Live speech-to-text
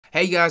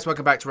Hey guys,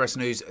 welcome back to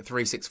Wrestling News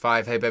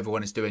 365. Hope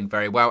everyone is doing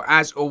very well.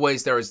 As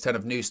always, there is a ton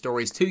of news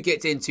stories to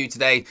get into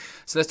today.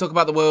 So let's talk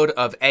about the world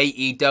of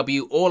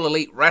AEW, All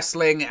Elite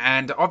Wrestling.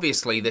 And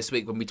obviously this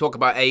week when we talk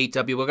about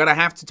AEW, we're going to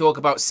have to talk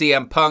about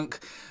CM Punk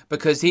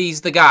because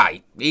he's the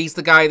guy. He's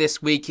the guy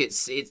this week.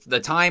 It's the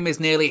time is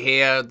nearly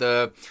here.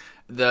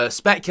 The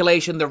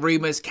speculation, the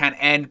rumors can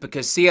end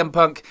because CM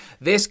Punk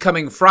this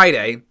coming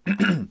Friday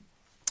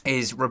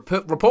is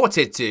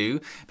reported to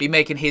be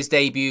making his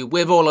debut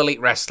with All Elite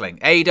Wrestling.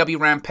 AEW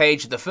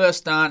Rampage, the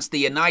first dance, the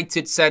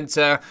United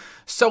Center,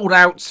 sold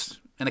out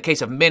in a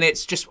case of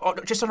minutes, just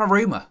on a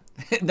rumor.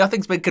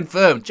 Nothing's been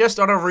confirmed, just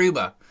on a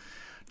rumor.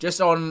 Just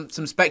on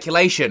some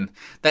speculation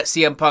that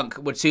CM Punk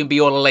would soon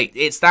be All Elite.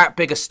 It's that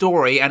big a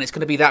story, and it's going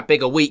to be that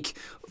big a week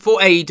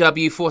for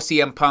AEW, for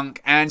CM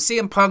Punk. And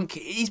CM Punk,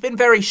 he's been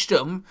very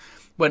stum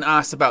when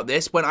asked about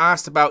this. When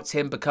asked about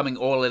him becoming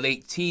All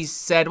Elite, he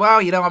said,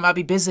 well, you know, I might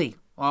be busy.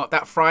 Well,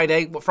 that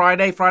Friday,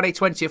 Friday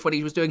 20th, when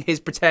he was doing his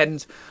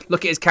pretend,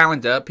 look at his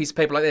calendar, piece of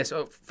paper like this.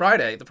 Oh,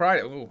 Friday.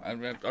 Oh,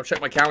 I'll check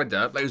my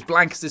calendar. It was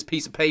blank as this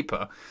piece of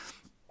paper.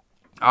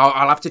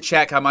 I'll have to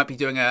check. I might be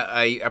doing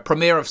a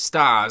premiere of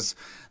Stars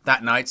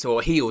that night,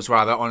 or Heels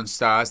rather, on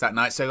Stars that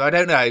night. So I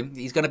don't know.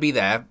 He's going to be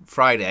there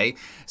Friday.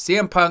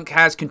 CM Punk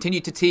has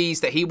continued to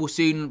tease that he will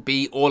soon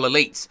be All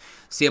Elite.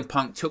 CM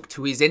Punk took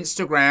to his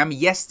Instagram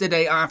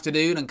yesterday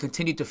afternoon and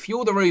continued to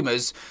fuel the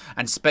rumors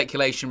and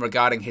speculation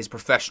regarding his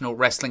professional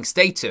wrestling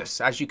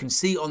status. As you can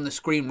see on the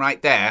screen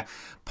right there,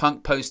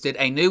 Punk posted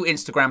a new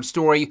Instagram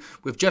story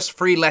with just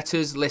 3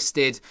 letters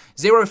listed: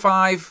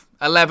 05,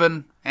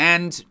 11,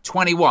 and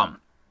 21.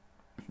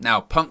 Now,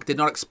 Punk did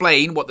not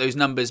explain what those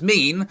numbers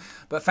mean,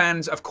 but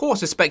fans, of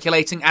course, are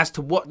speculating as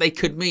to what they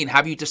could mean.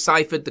 Have you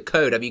deciphered the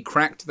code? Have you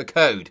cracked the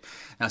code?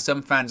 Now,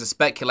 some fans are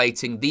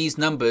speculating these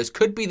numbers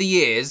could be the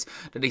years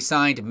that he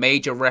signed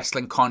major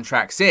wrestling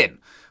contracts in.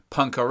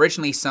 Punk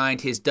originally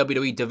signed his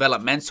WWE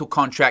developmental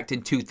contract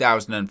in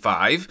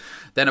 2005.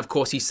 Then, of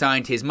course, he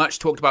signed his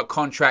much-talked-about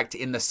contract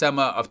in the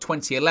summer of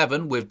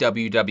 2011 with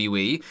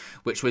WWE,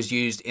 which was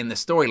used in the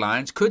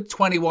storylines. Could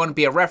 21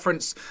 be a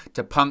reference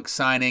to Punk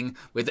signing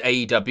with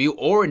AEW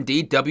or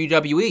indeed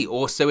WWE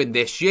also in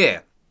this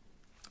year?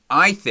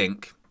 I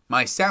think,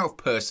 myself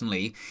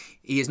personally,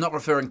 he is not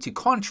referring to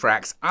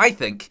contracts. I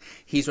think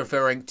he's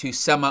referring to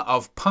summer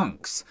of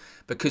Punk's.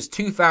 Because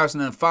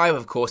 2005,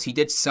 of course, he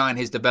did sign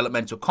his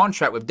developmental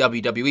contract with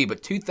WWE,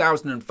 but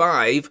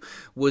 2005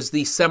 was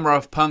the summer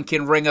of Punk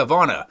in Ring of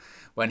Honor,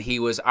 when he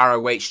was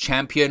ROH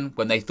champion,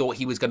 when they thought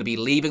he was going to be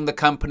leaving the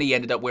company. He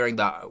ended up winning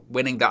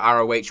the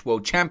ROH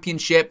World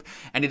Championship,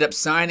 ended up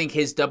signing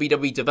his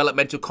WWE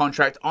developmental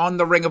contract on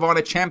the Ring of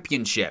Honor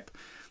Championship.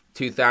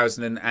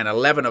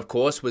 2011, of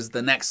course, was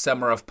the next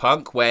summer of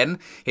Punk when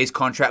his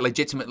contract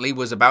legitimately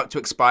was about to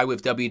expire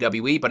with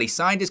WWE, but he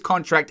signed his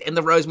contract in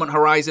the Rosemont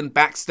Horizon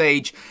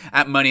backstage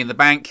at Money in the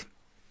Bank.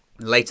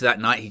 Later that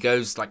night, he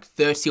goes like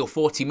 30 or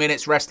 40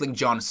 minutes wrestling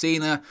John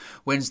Cena,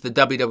 wins the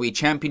WWE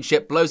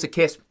Championship, blows a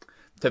kiss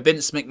to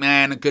Vince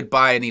McMahon,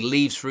 goodbye, and he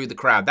leaves through the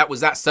crowd. That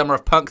was that summer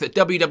of Punk that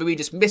WWE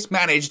just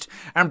mismanaged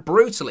and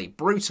brutally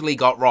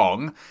got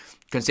wrong.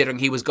 Considering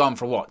he was gone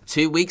for, what,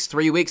 2 weeks,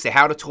 3 weeks? They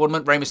held a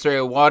tournament. Rey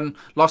Mysterio won,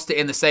 lost it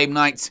in the same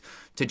night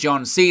to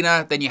John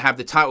Cena. Then you have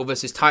the title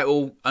versus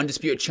title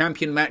Undisputed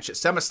Champion match at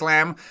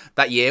SummerSlam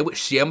that year, which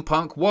CM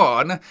Punk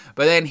won.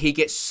 But then he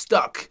gets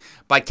stuck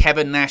by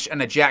Kevin Nash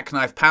and a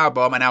jackknife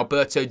powerbomb, and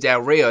Alberto Del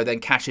Rio then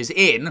cashes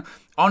in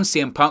on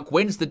CM Punk,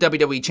 wins the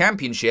WWE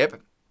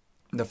Championship.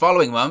 The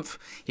following month,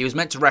 he was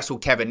meant to wrestle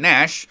Kevin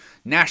Nash.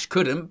 Nash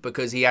couldn't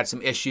because he had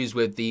some issues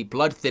with the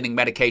blood-thinning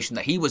medication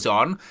that he was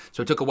on.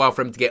 So it took a while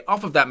for him to get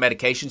off of that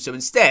medication. So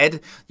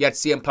instead, you had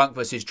CM Punk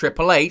versus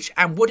Triple H.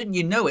 And wouldn't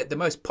you know it, the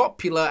most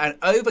popular and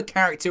over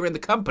character in the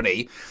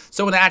company.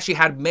 Someone that actually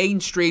had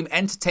mainstream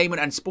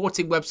entertainment and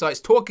sporting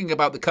websites talking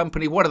about the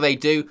company. What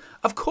do?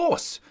 Of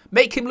course,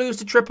 make him lose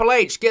to Triple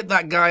H. Get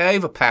that guy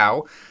over,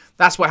 pal.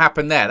 That's what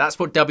happened there. That's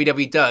what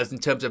WWE does in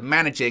terms of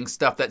managing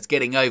stuff that's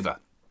getting over.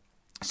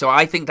 So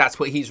I think that's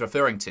what he's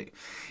referring to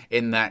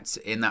in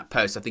that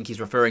post. I think he's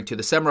referring to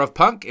the summer of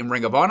Punk in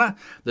Ring of Honor,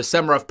 the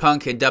summer of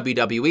Punk in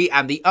WWE,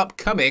 and the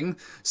upcoming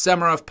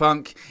summer of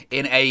Punk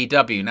in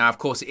AEW. Now, of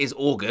course, it is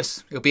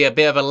August. It'll be a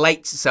bit of a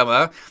late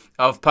summer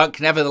of Punk.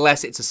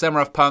 Nevertheless, it's a summer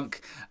of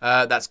Punk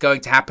that's going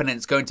to happen, and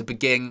it's going to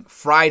begin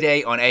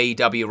Friday on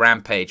AEW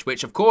Rampage,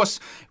 which, of course,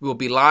 will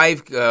be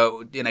live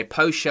in a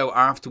post-show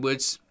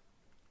afterwards.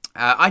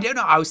 I don't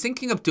know. I was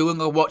thinking of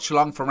doing a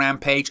watch-along for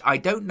Rampage. I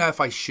don't know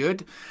if I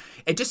should.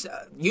 It just,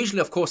 usually,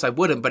 of course, I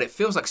wouldn't, but it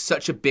feels like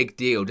such a big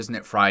deal, doesn't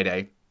it,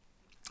 Friday?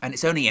 And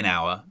it's only an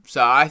hour,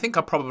 so I think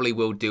I probably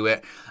will do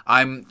it.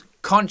 I'm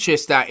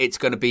conscious that it's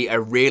going to be a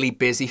really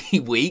busy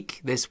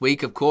week this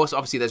week, of course.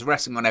 Obviously, there's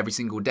wrestling on every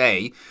single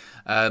day,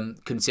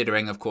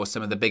 considering, of course,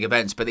 some of the big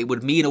events. But it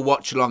would mean a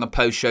watch-along and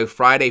post-show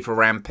Friday for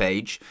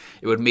Rampage.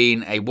 It would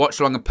mean a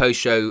watch-along and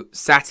post-show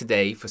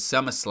Saturday for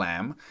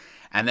SummerSlam.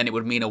 And then it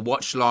would mean a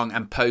watch-along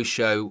and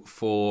post-show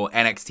for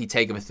NXT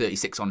TakeOver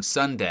 36 on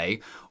Sunday.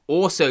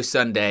 Also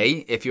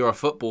Sunday, if you're a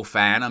football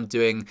fan, I'm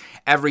doing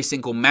every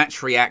single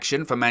match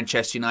reaction for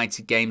Manchester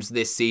United games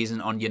this season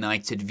on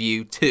United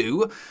View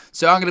 2.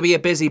 So I'm going to be a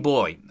busy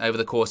boy over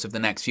the course of the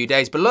next few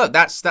days. But look,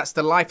 that's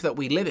the life that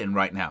we live in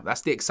right now.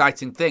 That's the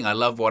exciting thing. I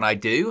love what I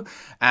do,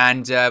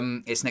 and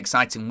it's an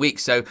exciting week.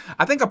 So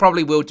I think I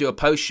probably will do a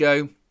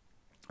post-show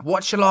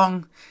watch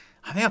along.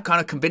 I think I've kind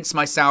of convinced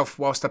myself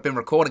whilst I've been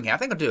recording here. I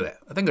think I'll do it.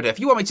 If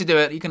you want me to do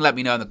it, you can let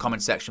me know in the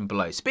comment section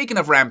below. Speaking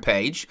of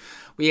Rampage,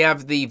 we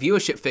have the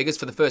viewership figures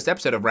for the first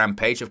episode of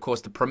Rampage. Of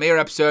course, the premiere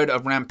episode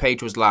of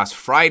Rampage was last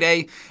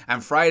Friday,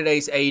 and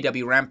Friday's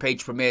AEW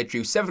Rampage premiere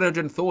drew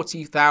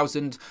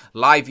 740,000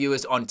 live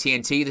viewers on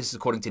TNT. This is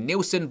according to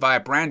Nielsen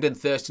via Brandon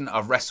Thurston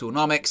of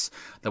WrestleNomics.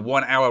 The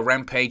 1 hour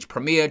Rampage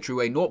premiere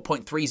drew a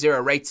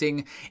 0.30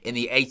 rating in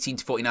the 18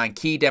 to 49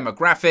 key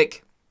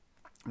demographic.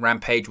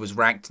 Rampage was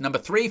ranked number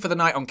 3 for the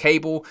night on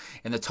cable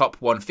in the top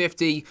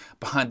 150,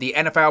 behind the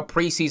NFL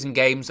preseason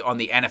games on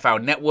the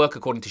NFL Network,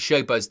 according to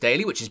Showbuzz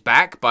Daily, which is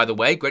back, by the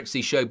way. Great to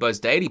see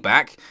Showbuzz Daily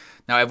back.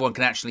 Now everyone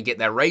can actually get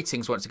their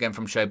ratings once again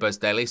from Showbuzz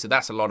Daily, so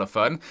that's a lot of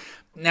fun.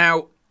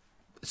 Now,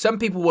 some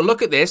people will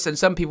look at this and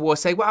some people will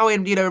say, well,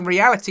 in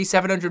reality,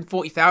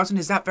 740,000,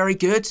 is that very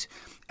good?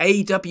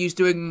 AEW's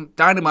doing,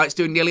 Dynamite's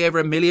doing nearly over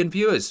 1 million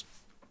viewers.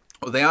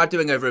 Well, they are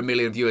doing over 1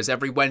 million viewers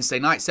every Wednesday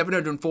night.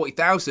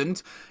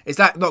 740,000. Is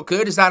that not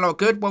good? Is that not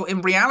good? Well,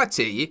 in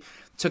reality,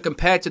 to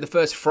compare to the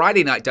first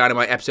Friday Night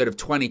Dynamite episode of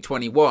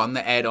 2021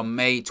 that aired on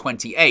May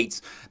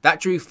 28th, that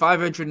drew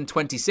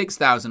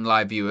 526,000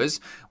 live viewers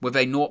with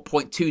a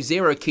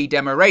 0.20 key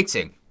demo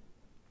rating.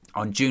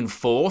 On June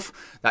 4th,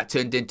 that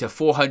turned into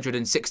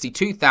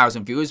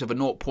 462,000 viewers with a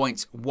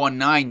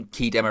 0.19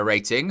 key demo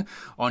rating.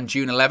 On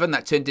June 11th,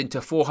 that turned into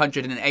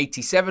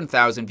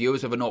 487,000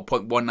 viewers with a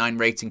 0.19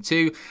 rating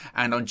too.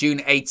 And on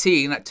June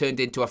 18th, that turned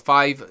into a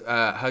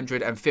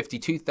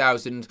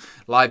 552,000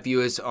 live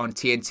viewers on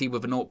TNT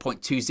with a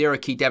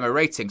 0.20 key demo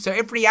rating. So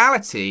in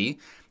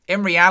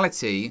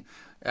reality,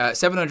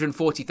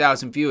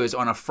 740,000 viewers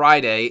on a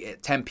Friday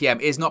at 10 p.m.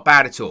 is not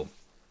bad at all.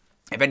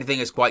 If anything,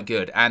 it's quite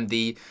good. And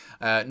the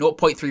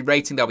 0.3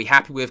 rating they'll be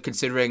happy with,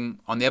 considering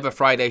on the other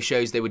Friday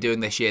shows they were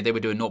doing this year, they were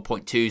doing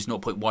 0.2s,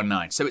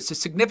 0.19. So it's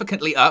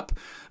significantly up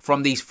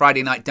from these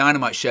Friday Night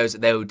Dynamite shows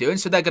that they were doing.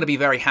 So they're going to be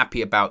very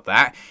happy about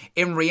that.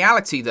 In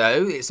reality,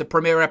 though, it's a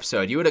premiere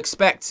episode. You would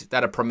expect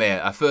that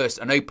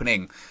an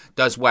opening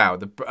does well.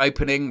 The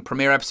opening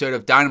premiere episode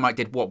of Dynamite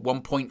did, what,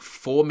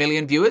 1.4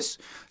 million viewers?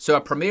 So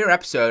a premiere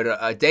episode,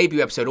 a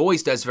debut episode,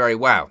 always does very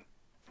well.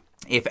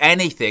 If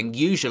anything,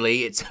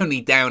 usually it's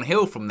only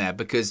downhill from there,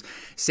 because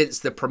since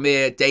the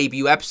premiere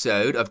debut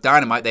episode of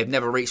Dynamite, they've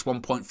never reached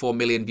 1.4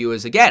 million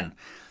viewers again.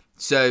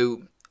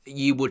 So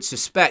you would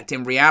suspect,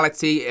 in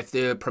reality, if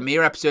the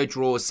premiere episode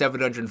draws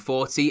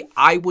 740,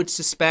 I would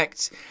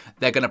suspect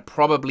they're going to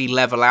probably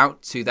level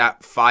out to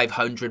that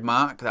 500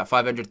 mark, that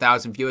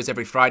 500,000 viewers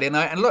every Friday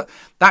night. And look,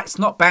 that's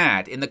not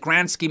bad. In the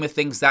grand scheme of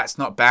things, that's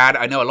not bad.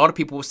 I know a lot of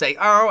people will say,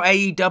 oh,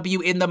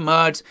 AEW in the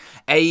mud,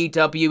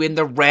 AEW in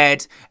the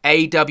red,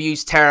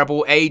 AEW's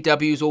terrible,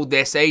 AEW's all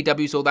this,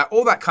 AEW's all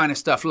that kind of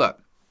stuff. Look,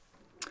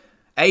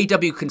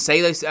 AEW can say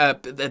those,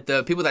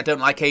 the people that don't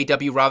like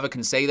AEW rather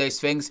can say those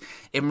things.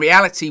 In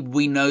reality,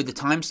 we know the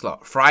time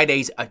slot.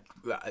 Friday's a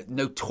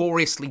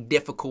notoriously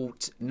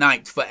difficult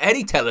night for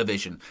any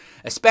television,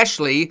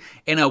 especially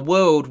in a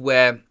world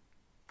where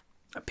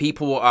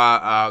people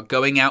are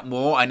going out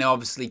more. I know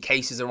obviously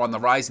cases are on the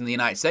rise in the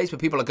United States, but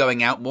people are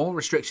going out more.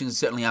 Restrictions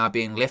certainly are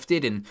being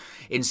lifted in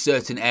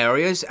certain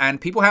areas, and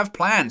people have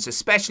plans,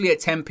 especially at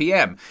 10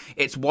 p.m.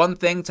 It's one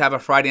thing to have a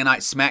Friday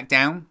night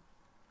SmackDown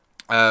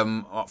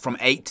from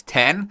 8 to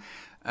 10,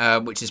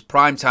 which is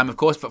prime time, of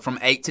course, but from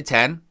 8 to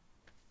 10,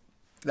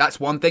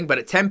 that's one thing. But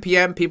at 10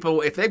 p.m.,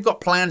 people, if they've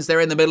got plans, they're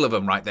in the middle of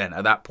them right then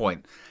at that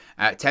point.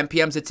 10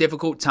 p.m. is a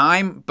difficult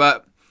time,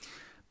 but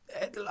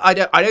I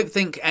don't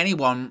think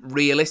anyone,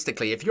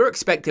 realistically, if you're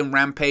expecting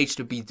Rampage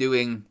to be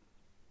doing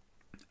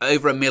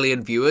over 1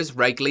 million viewers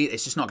regularly,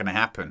 it's just not going to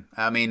happen.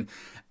 I mean,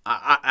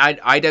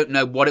 I don't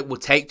know what it will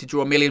take to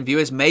draw 1 million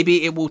viewers.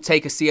 Maybe it will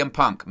take a CM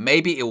Punk.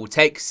 Maybe it will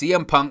take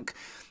CM Punk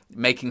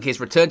making his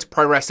return to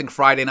Pro Wrestling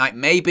Friday night.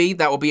 Maybe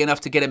that will be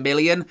enough to get 1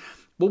 million.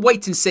 We'll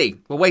wait and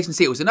see. We'll wait and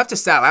see. It was enough to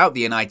sell out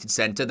the United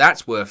Center.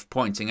 That's worth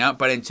pointing out.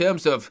 But in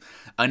terms of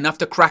enough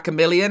to crack 1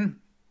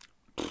 million,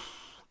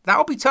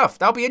 that'll be tough.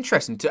 That'll be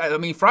interesting. I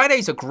mean,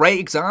 Friday's a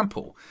great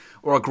example,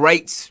 or a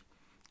great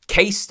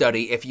case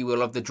study, if you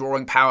will, of the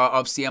drawing power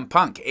of CM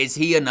Punk. Is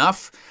he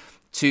enough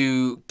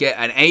to get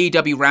an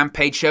AEW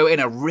Rampage show in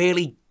a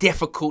really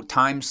difficult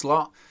time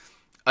slot?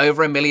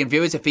 Over 1 million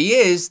viewers. If he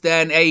is,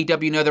 then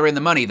AEW know they're in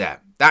the money there.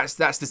 That's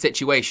the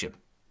situation.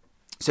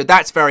 So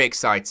that's very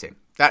exciting.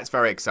 That's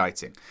very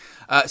exciting.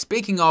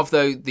 Speaking of,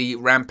 though, the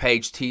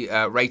Rampage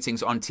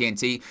ratings on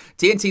TNT,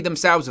 TNT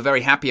themselves are very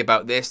happy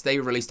about this. They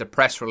released a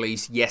press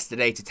release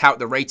yesterday to tout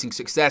the rating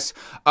success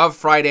of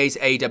Friday's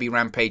AEW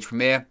Rampage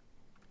premiere.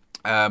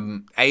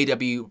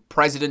 AEW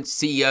president,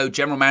 CEO,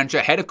 general manager,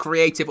 head of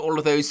creative, all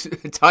of those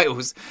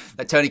titles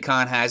that Tony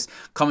Khan has,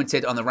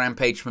 commented on the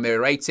Rampage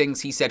premiere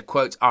ratings. He said,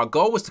 quote, "Our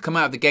goal was to come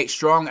out of the gate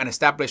strong and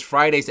establish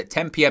Fridays at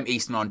 10 p.m.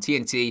 Eastern on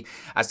TNT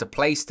as the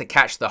place to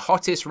catch the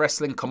hottest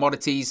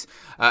commodities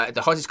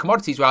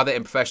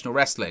in professional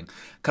wrestling.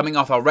 Coming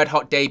off our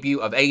red-hot debut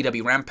of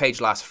AEW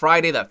Rampage last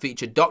Friday that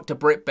featured Dr.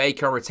 Britt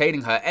Baker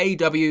retaining her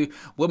AEW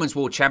Women's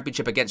World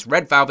Championship against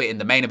Red Velvet in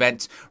the main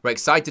event, we're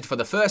excited for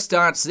the first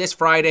dance this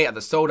Friday at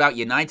the sold-out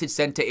United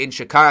Center in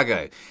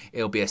Chicago.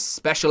 It'll be a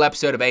special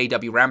episode of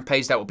AEW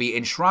Rampage that will be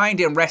enshrined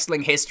in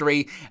wrestling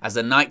history as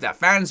a night that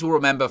fans will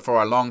remember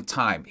for a long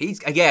time." He's,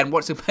 again,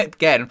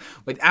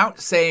 without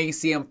saying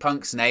CM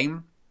Punk's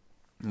name,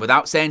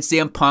 without saying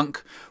CM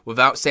Punk,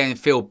 without saying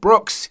Phil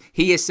Brooks,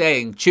 he is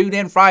saying tune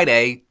in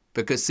Friday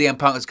because CM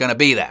Punk is going to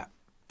be there.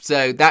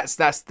 So that's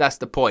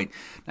the point.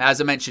 Now, as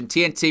I mentioned,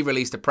 TNT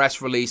released a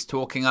press release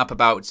talking up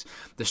about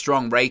the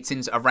strong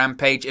ratings of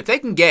Rampage. If they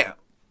can get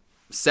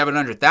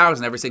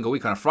 700,000 every single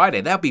week on a Friday,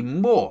 they'll be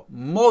more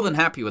than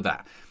happy with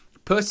that.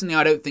 Personally,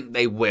 I don't think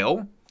they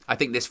will. I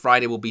think this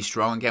Friday will be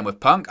strong again with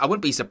Punk. I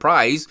wouldn't be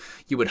surprised.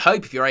 You would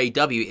hope if you're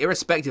AEW,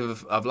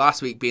 irrespective of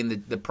last week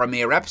being the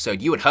premiere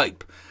episode, you would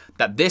hope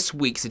that this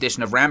week's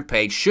edition of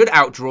Rampage should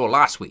outdraw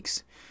last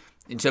week's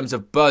in terms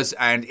of buzz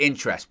and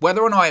interest.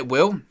 Whether or not it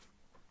will,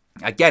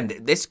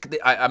 again,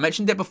 I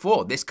mentioned it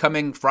before, this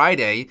coming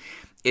Friday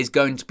is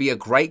going to be a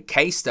great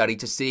case study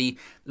to see,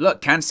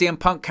 look, can CM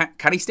Punk,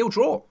 can he still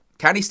draw?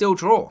 Can he still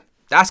draw?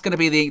 That's going to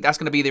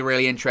be the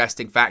really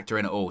interesting factor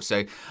in it all.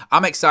 So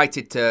I'm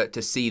excited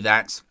to see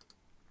that.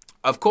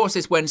 Of course,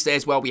 this Wednesday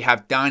as well, we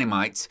have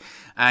Dynamite.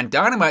 And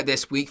Dynamite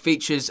this week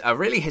features a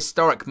really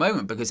historic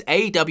moment because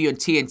AEW and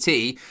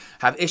TNT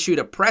have issued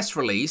a press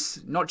release,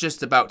 not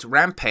just about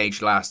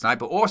Rampage last night,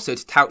 but also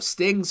to tout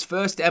Sting's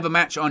first ever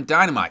match on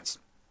Dynamite.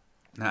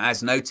 Now,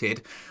 as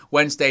noted,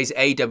 Wednesday's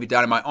AEW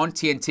Dynamite on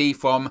TNT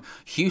from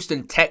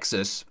Houston,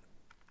 Texas,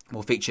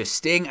 will feature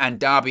Sting and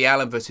Darby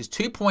Allin versus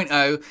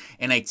 2.0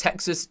 in a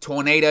Texas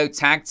Tornado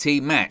Tag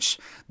Team match.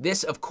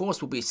 This, of course,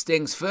 will be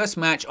Sting's first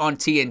match on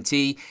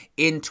TNT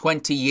in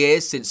 20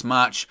 years since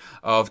March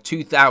of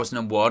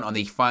 2001 on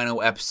the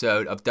final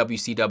episode of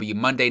WCW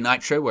Monday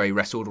Nitro, where he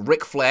wrestled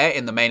Ric Flair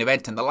in the main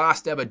event and the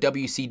last ever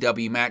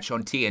WCW match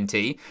on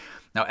TNT.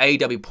 Now,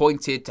 AEW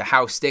pointed to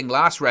how Sting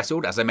last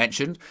wrestled, as I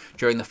mentioned,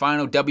 during the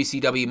final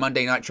WCW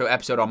Monday Nitro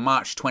episode on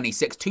March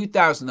 26,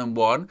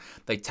 2001.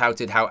 They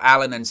touted how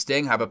Allin and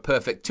Sting have a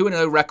perfect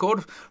 2-0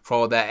 record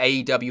for their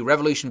AEW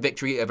Revolution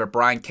victory over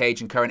Brian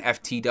Cage and current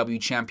FTW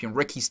champion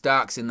Ricky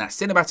Starks in that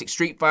cinematic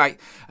street fight,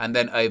 and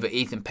then over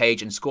Ethan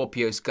Page and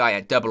Scorpio Sky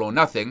at Double or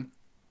Nothing.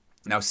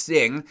 Now,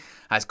 Sting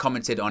has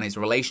commented on his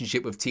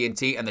relationship with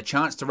TNT and the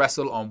chance to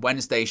wrestle on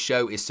Wednesday's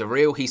show is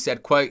surreal. He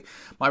said, quote,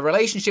 "My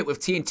relationship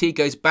with TNT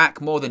goes back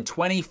more than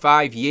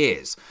 25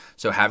 years.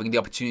 So having the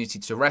opportunity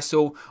to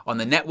wrestle on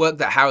the network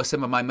that housed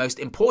some of my most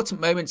important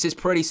moments is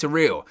pretty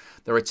surreal.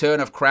 The return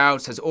of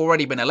crowds has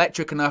already been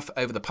electric enough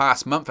over the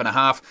past month and a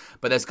half,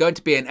 but there's going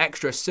to be an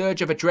extra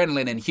surge of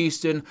adrenaline in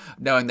Houston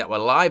knowing that we're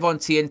live on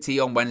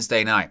TNT on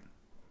Wednesday night."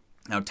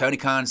 Now, Tony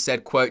Khan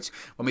said, quote,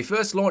 "When we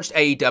first launched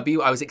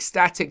AEW, I was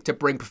ecstatic to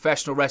bring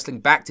professional wrestling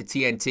back to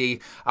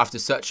TNT after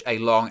such a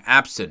long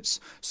absence.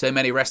 So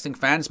many wrestling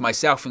fans,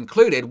 myself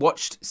included,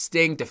 watched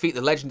Sting defeat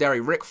the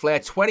legendary Ric Flair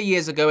 20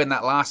 years ago in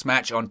that last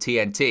match on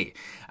TNT.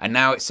 And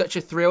now it's such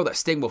a thrill that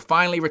Sting will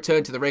finally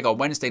return to the ring on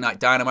Wednesday Night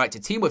Dynamite to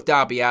team with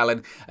Darby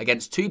Allin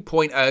against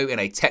 2.0 in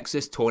a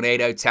Texas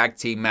Tornado Tag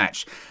Team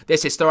match.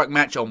 This historic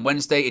match on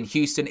Wednesday in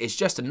Houston is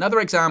just another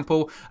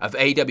example of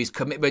AEW's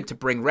commitment to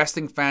bring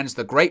wrestling fans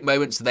the great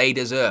moments they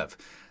deserve."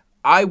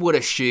 I would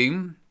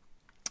assume,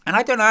 and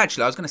I don't know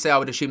actually, I was going to say I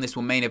would assume this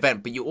will main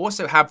event, but you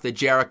also have the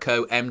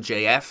Jericho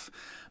MJF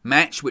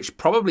match, which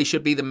probably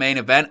should be the main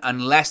event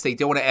unless they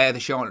don't want to air the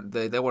show,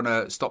 they want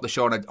to stop the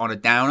show on a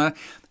downer.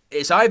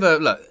 It's either,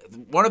 look,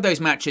 one of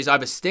those matches,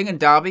 either Sting and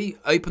Darby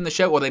open the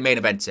show or they main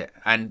event it.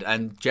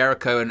 And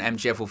Jericho and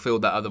MJF will fill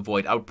that other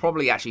void. I would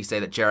probably actually say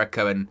that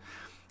Jericho and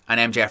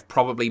MJF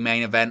probably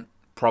main event,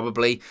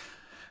 probably.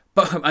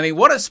 But, I mean,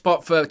 what a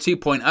spot for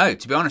 2.0,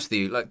 to be honest with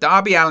you. Like,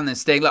 Darby Allin and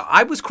Sting, look,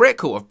 I was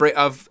critical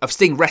of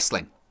Sting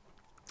wrestling.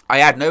 I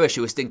had no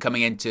issue with Sting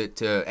coming into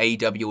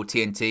AEW or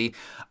TNT.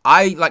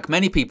 I, like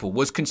many people,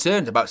 was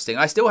concerned about Sting.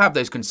 I still have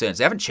those concerns.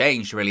 They haven't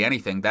changed really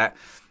anything. That,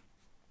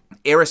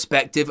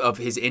 irrespective of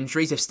his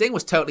injuries, if Sting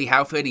was totally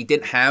healthy and he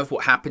didn't have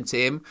what happened to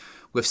him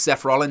with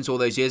Seth Rollins all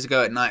those years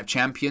ago at Night of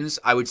Champions,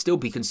 I would still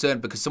be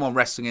concerned because someone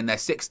wrestling in their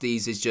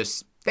 60s is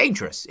just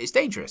dangerous. It's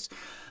dangerous.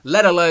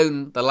 Let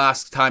alone the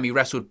last time he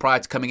wrestled prior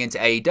to coming into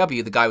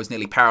AEW, the guy was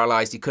nearly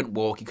paralyzed. He couldn't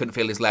walk. He couldn't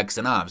feel his legs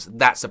and arms.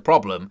 That's a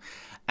problem.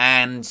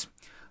 And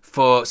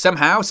for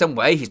somehow, some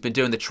way, he's been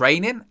doing the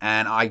training,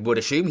 and I would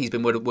assume he's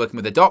been working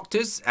with the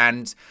doctors,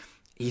 and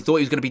he thought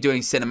he was going to be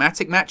doing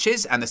cinematic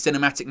matches, and the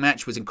cinematic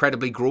match was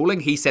incredibly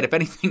grueling. He said, if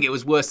anything, it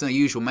was worse than a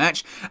usual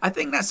match. I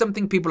think that's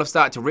something people have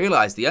started to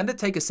realize. The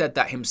Undertaker said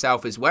that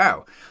himself as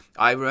well.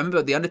 I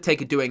remember The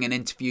Undertaker doing an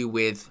interview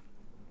with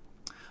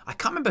I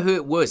can't remember who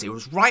it was. It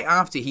was right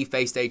after he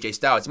faced AJ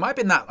Styles. It might have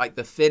been that, like,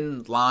 the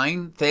Thin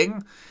Line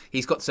thing.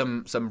 He's got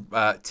some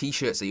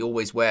T-shirts that he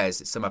always wears.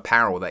 It's some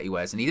apparel that he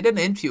wears. And he did an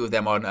interview with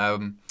them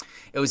on,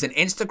 it was an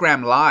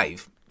Instagram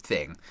Live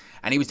thing.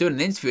 And he was doing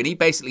an interview, and he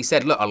basically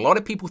said, look, a lot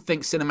of people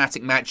think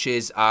cinematic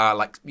matches are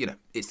like, you know,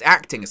 it's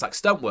acting. It's like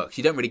stunt work.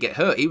 You don't really get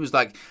hurt. He was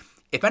like,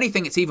 if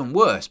anything, it's even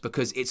worse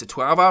because it's a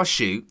 12-hour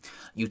shoot.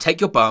 You take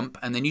your bump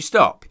and then you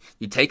stop.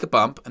 You take a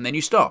bump and then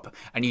you stop.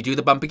 And you do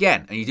the bump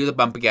again. And you do the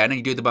bump again. And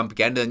you do the bump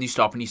again. And then you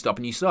stop and you stop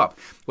and you stop.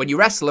 When you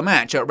wrestle a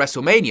match at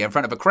WrestleMania in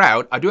front of a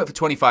crowd, I do it for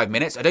 25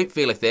 minutes. I don't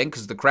feel a thing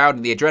because of the crowd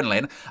and the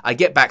adrenaline. I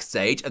get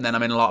backstage and then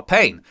I'm in a lot of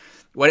pain.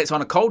 When it's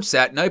on a cold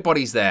set,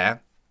 nobody's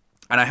there,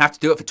 and I have to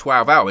do it for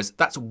 12 hours,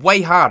 that's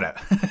way harder.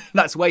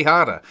 That's way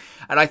harder.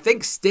 And I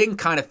think Sting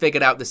kind of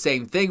figured out the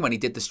same thing when he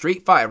did the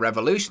Street Fighter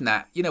Revolution,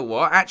 that, you know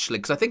what, actually,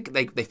 because I think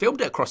they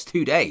filmed it across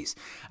 2 days,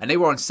 and they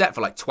were on set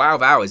for like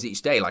 12 hours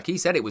each day. Like he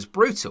said, it was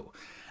brutal.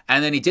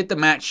 And then he did the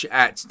match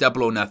at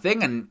Double or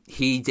Nothing, and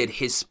he did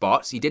his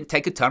spots. He didn't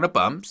take a ton of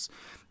bumps.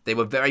 They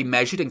were very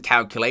measured and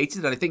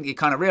calculated, and I think he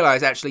kind of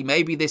realized, actually,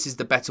 maybe this is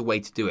the better way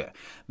to do it.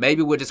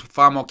 Maybe we're just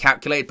far more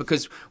calculated,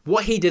 because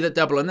what he did at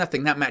Double or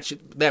Nothing, that match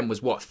then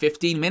was, what,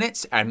 15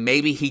 minutes? And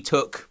maybe he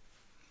took,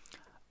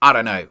 I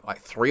don't know, like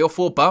 3 or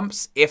 4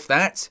 bumps, if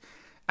that.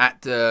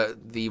 At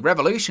the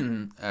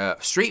Revolution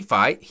street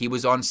fight, he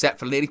was on set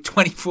for nearly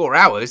 24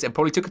 hours and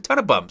probably took a ton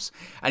of bumps.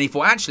 And he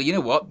thought, actually, you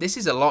know what, this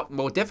is a lot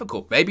more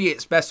difficult. Maybe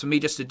it's best for me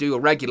just to do a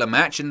regular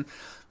match and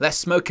less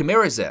smoke and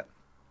mirrors it.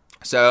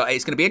 So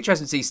it's going to be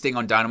interesting to see Sting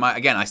on Dynamite.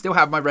 Again, I still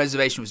have my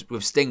reservations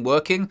with Sting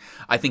working.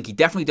 I think he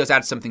definitely does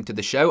add something to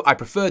the show. I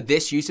prefer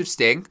this use of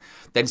Sting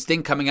than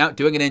Sting coming out,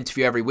 doing an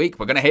interview every week.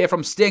 We're going to hear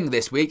from Sting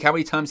this week. How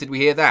many times did we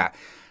hear that?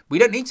 We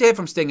don't need to hear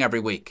from Sting every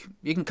week.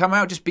 You can come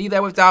out, just be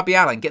there with Darby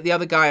Allin, get the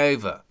other guy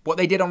over. What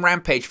they did on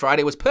Rampage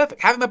Friday was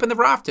perfect. Have him up in the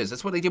rafters.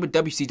 That's what they did with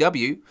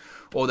WCW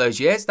all those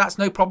years. That's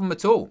no problem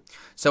at all.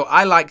 So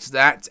I liked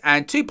that.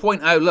 And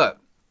 2.0, look,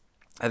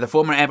 the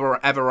former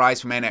Ever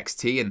Rise from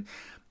NXT, and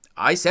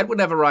I said when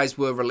Ever Rise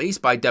were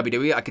released by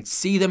WWE, I could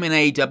see them in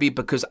AEW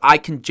because I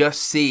could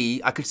see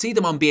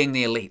them on Being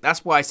the Elite.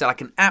 That's why I said I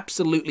can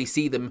absolutely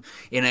see them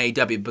in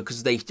AEW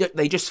because they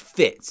just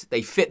fit.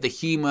 They fit the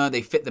humor,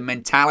 they fit the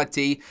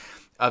mentality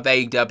of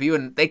AEW,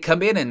 and they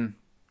come in and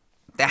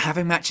they're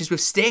having matches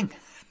with Sting.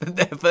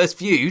 Their first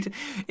feud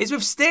is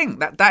with Sting.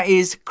 That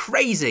is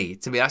crazy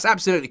to me. That's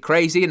absolutely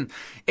crazy, and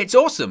it's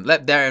awesome.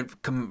 They're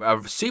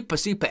a super,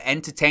 super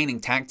entertaining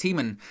tag team,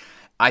 and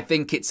I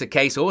think it's a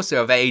case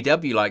also of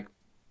AEW, like,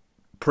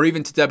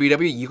 proving to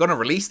WWE, you're going to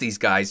release these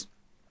guys.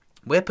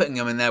 We're putting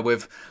them in there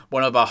with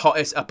one of our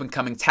hottest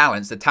up-and-coming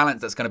talents, the talent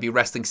that's going to be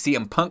wrestling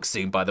CM Punk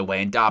soon, by the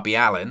way, and Darby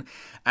Allin,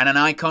 and an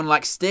icon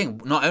like Sting.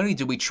 Not only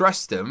do we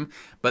trust them,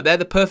 but they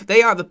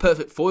are the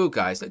perfect foil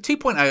guys. Like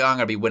 2.0 aren't going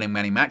to be winning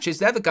many matches.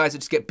 They're the guys that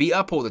just get beat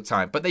up all the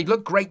time, but they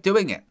look great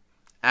doing it.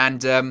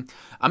 And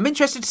I'm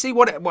interested to see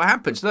what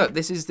happens. Look,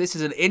 this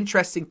is an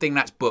interesting thing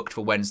that's booked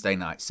for Wednesday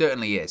night.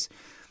 Certainly is.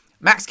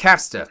 Max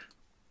Caster,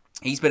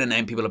 he's been a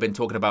name people have been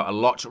talking about a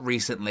lot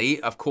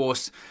recently. Of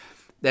course,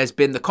 there's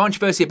been the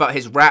controversy about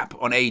his rap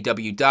on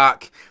AEW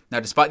Dark. Now,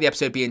 despite the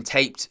episode being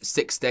taped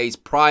 6 days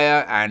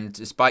prior, and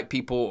despite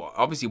people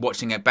obviously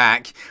watching it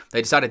back,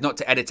 they decided not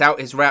to edit out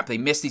his rap. They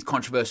missed these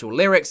controversial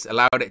lyrics,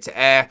 allowed it to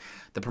air.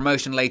 The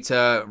promotion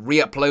later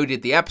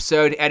re-uploaded the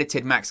episode,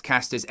 edited Max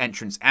Caster's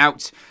entrance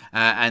out,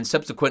 and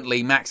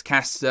subsequently Max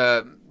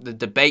Caster, the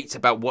debate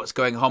about what's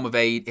going on with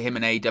him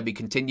and AEW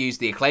continues.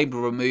 The Acclaimed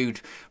were removed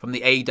from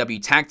the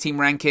AEW tag team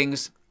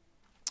rankings.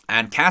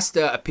 And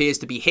Caster appears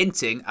to be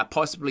hinting at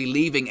possibly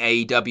leaving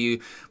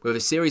AEW with a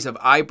series of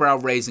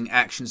eyebrow-raising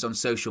actions on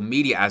social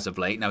media as of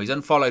late. Now, he's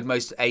unfollowed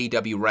most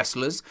AEW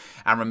wrestlers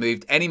and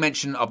removed any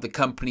mention of the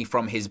company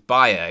from his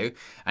bio.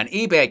 An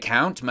eBay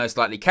account, most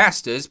likely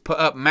Caster's, put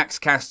up Max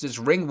Caster's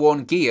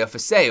ring-worn gear for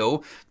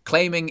sale,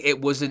 claiming it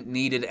wasn't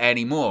needed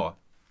anymore.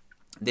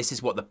 This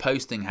is what the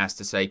posting has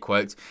to say,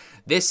 quote,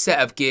 "This set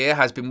of gear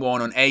has been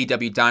worn on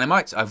AEW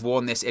Dynamite. I've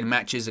worn this in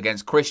matches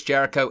against Chris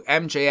Jericho,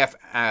 MJF,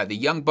 the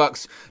Young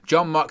Bucks,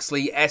 Jon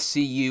Moxley,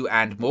 SCU,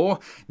 and more.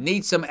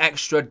 Need some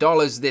extra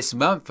dollars this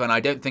month, and I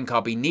don't think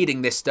I'll be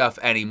needing this stuff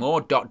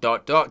anymore, ...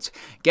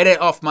 Get it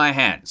off my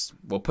hands.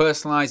 We'll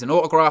personalize an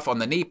autograph on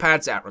the knee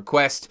pads at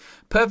request.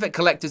 Perfect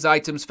collector's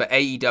items for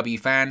AEW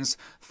fans.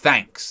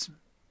 Thanks."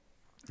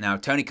 Now,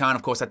 Tony Khan,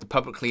 of course, had to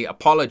publicly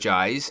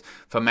apologize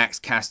for Max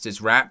Caster's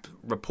rap.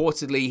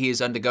 Reportedly, he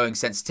is undergoing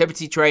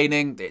sensitivity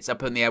training. It's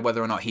up in the air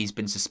whether or not he's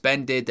been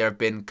suspended. There have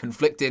been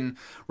conflicting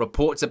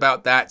reports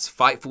about that.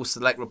 Fightful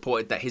Select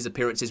reported that his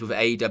appearances with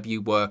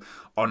AEW were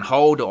on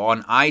hold or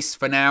on ice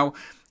for now.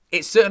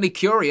 It's certainly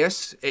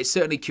curious.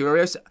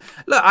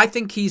 Look, I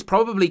think he's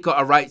probably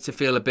got a right to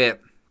feel a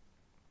bit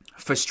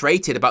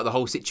frustrated about the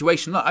whole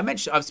situation. Look,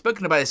 I've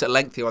spoken about this at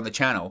length here on the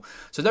channel,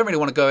 so I don't really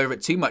want to go over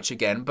it too much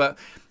again, but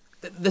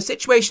the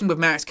situation with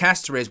Max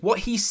Caster is what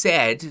he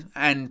said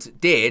and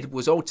did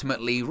was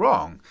ultimately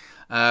wrong.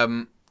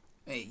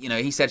 You know,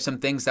 he said some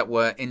things that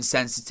were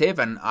insensitive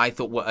and I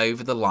thought were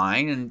over the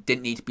line and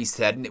didn't need to be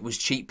said, and it was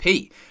cheap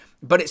heat.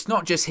 But it's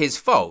not just his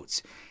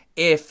fault.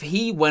 If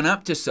he went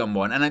up to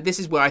someone, and this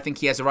is where I think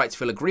he has a right to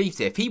feel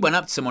aggrieved, if he went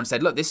up to someone and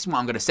said, look, this is what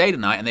I'm going to say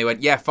tonight, and they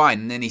went, yeah,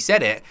 fine, and then he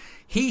said it,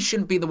 he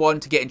shouldn't be the one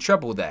to get in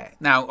trouble there.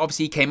 Now,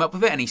 obviously, he came up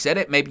with it and he said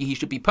it, maybe he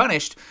should be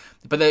punished,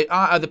 but there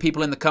are other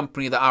people in the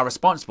company that are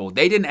responsible.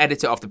 They didn't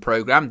edit it off the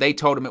program, they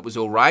told him it was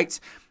all right.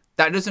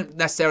 That doesn't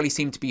necessarily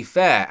seem to be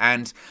fair,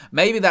 and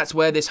maybe that's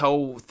where this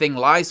whole thing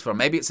lies from.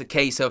 Maybe it's a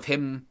case of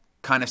him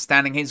kind of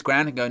standing his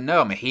ground and going,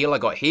 no, I'm a heel, I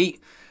got heat,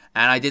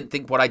 and I didn't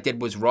think what I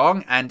did was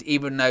wrong, and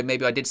even though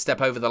maybe I did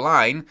step over the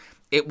line,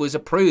 it was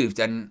approved,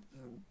 and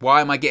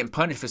why am I getting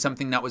punished for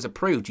something that was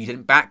approved? You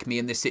didn't back me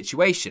in this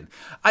situation.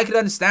 I could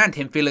understand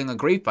him feeling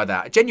aggrieved by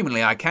that.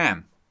 Genuinely, I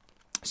can.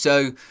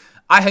 So,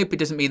 I hope it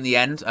doesn't mean the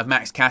end of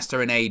Max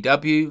Caster in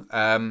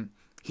AEW.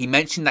 He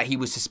mentioned that he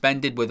was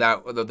suspended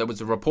without, there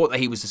was a report that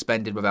he was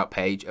suspended without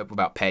pay.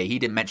 He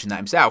didn't mention that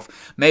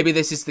himself. Maybe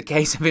this is the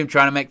case of him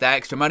trying to make that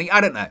extra money.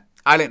 I don't know.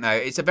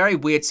 It's a very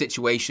weird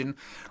situation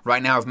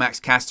right now of Max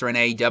Caster in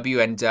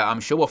AEW, and I'm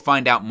sure we'll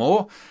find out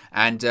more.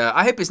 And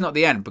I hope it's not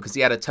the end, because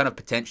he had a ton of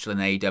potential in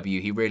AEW.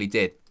 He really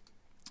did.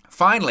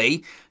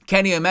 Finally,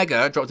 Kenny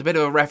Omega dropped a bit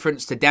of a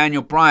reference to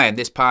Daniel Bryan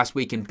this past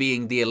week in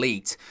Being the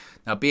Elite.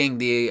 Now, Being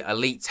the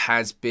Elite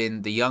has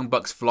been the Young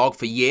Bucks vlog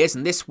for years,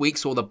 and this week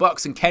saw the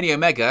Bucks and Kenny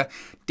Omega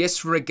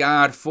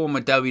disregard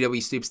former WWE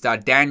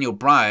superstar Daniel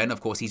Bryan. Of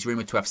course, he's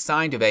rumored to have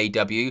signed with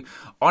AEW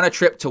on a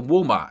trip to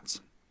Walmart.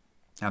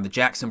 Now, the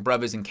Jackson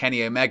brothers and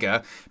Kenny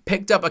Omega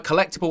picked up a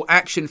collectible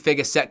action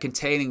figure set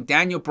containing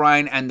Daniel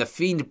Bryan and The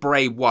Fiend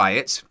Bray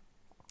Wyatt.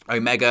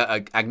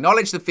 Omega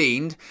acknowledged The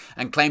Fiend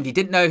and claimed he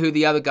didn't know who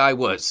the other guy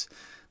was.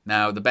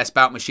 Now, the Best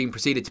Bout Machine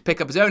proceeded to pick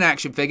up his own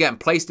action figure and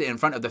placed it in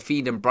front of The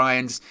Fiend and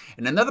Bryan's.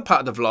 In another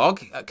part of the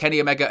vlog, Kenny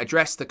Omega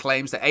addressed the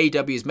claims that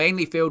AEW is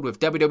mainly filled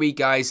with WWE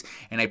guys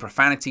in a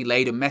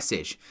profanity-laden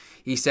message.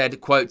 He said,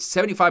 quote,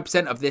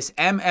 75% of this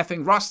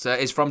MFing roster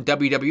is from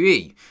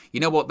WWE. You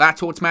know what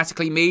that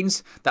automatically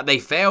means? That they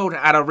failed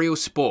at a real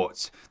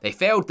sport. They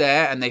failed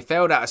there, and they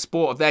failed at a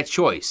sport of their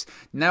choice.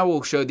 Now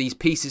we'll show these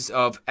pieces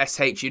of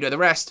SH, you know the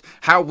rest,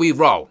 how we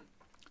roll.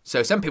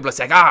 So some people are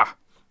saying,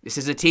 this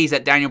is a tease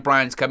that Daniel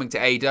Bryan's coming to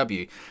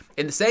AEW.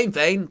 In the same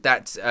vein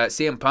that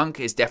CM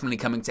Punk is definitely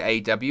coming to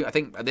AEW, I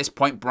think at this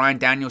point Bryan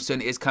Danielson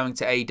is coming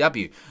to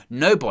AEW.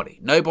 Nobody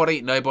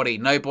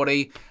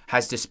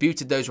has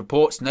disputed those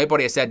reports.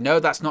 Nobody has said, no,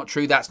 that's not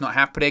true, that's not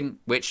happening,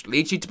 which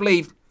leads you to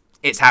believe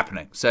it's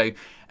happening. So,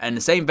 in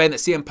the same vein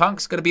that CM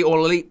Punk's going to be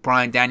All Elite,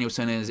 Bryan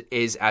Danielson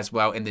is as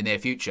well in the near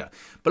future.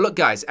 But look,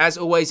 guys, as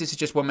always, this is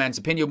just one man's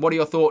opinion. What are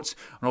your thoughts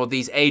on all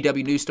these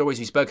AEW news stories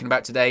we've spoken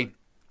about today?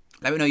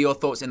 Let me know your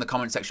thoughts in the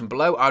comment section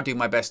below. I'll do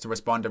my best to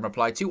respond and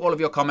reply to all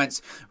of your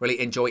comments. Really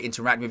enjoy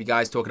interacting with you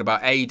guys, talking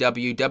about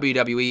AEW,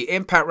 WWE,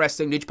 Impact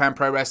Wrestling, New Japan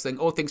Pro Wrestling,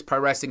 all things pro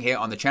wrestling here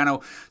on the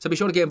channel. So be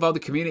sure to get involved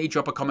in the community.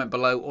 Drop a comment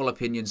below. All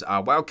opinions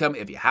are welcome.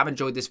 If you have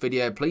enjoyed this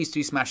video, please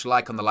do smash a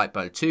like on the like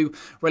button too.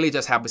 Really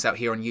does help us out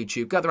here on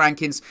YouTube. Get the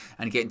rankings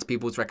and get into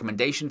people's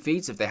recommendation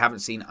feeds if they haven't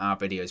seen our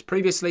videos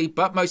previously.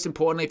 But most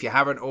importantly, if you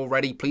haven't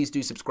already, please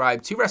do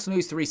subscribe to Wrestle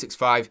News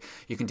 365.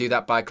 You can do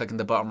that by clicking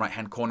the bottom right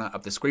hand corner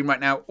of the screen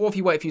right now, or if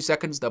you wait a few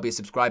seconds, there'll be a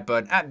subscribe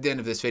button at the end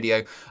of this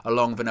video,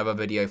 along with another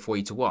video for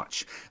you to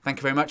watch. Thank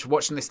you very much for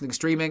watching, listening,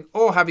 streaming,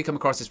 or have you come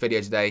across this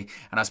video today,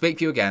 and I'll speak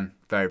to you again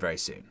very, very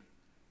soon.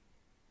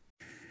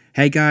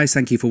 Hey guys,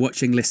 thank you for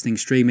watching, listening,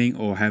 streaming,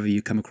 or however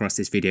you come across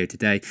this video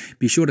today.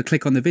 Be sure to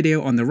click on the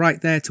video on the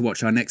right there to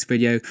watch our next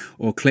video,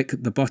 or click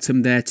the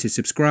bottom there to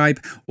subscribe,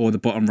 or the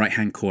bottom right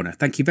hand corner.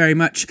 Thank you very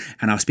much,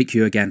 and I'll speak to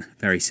you again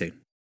very soon.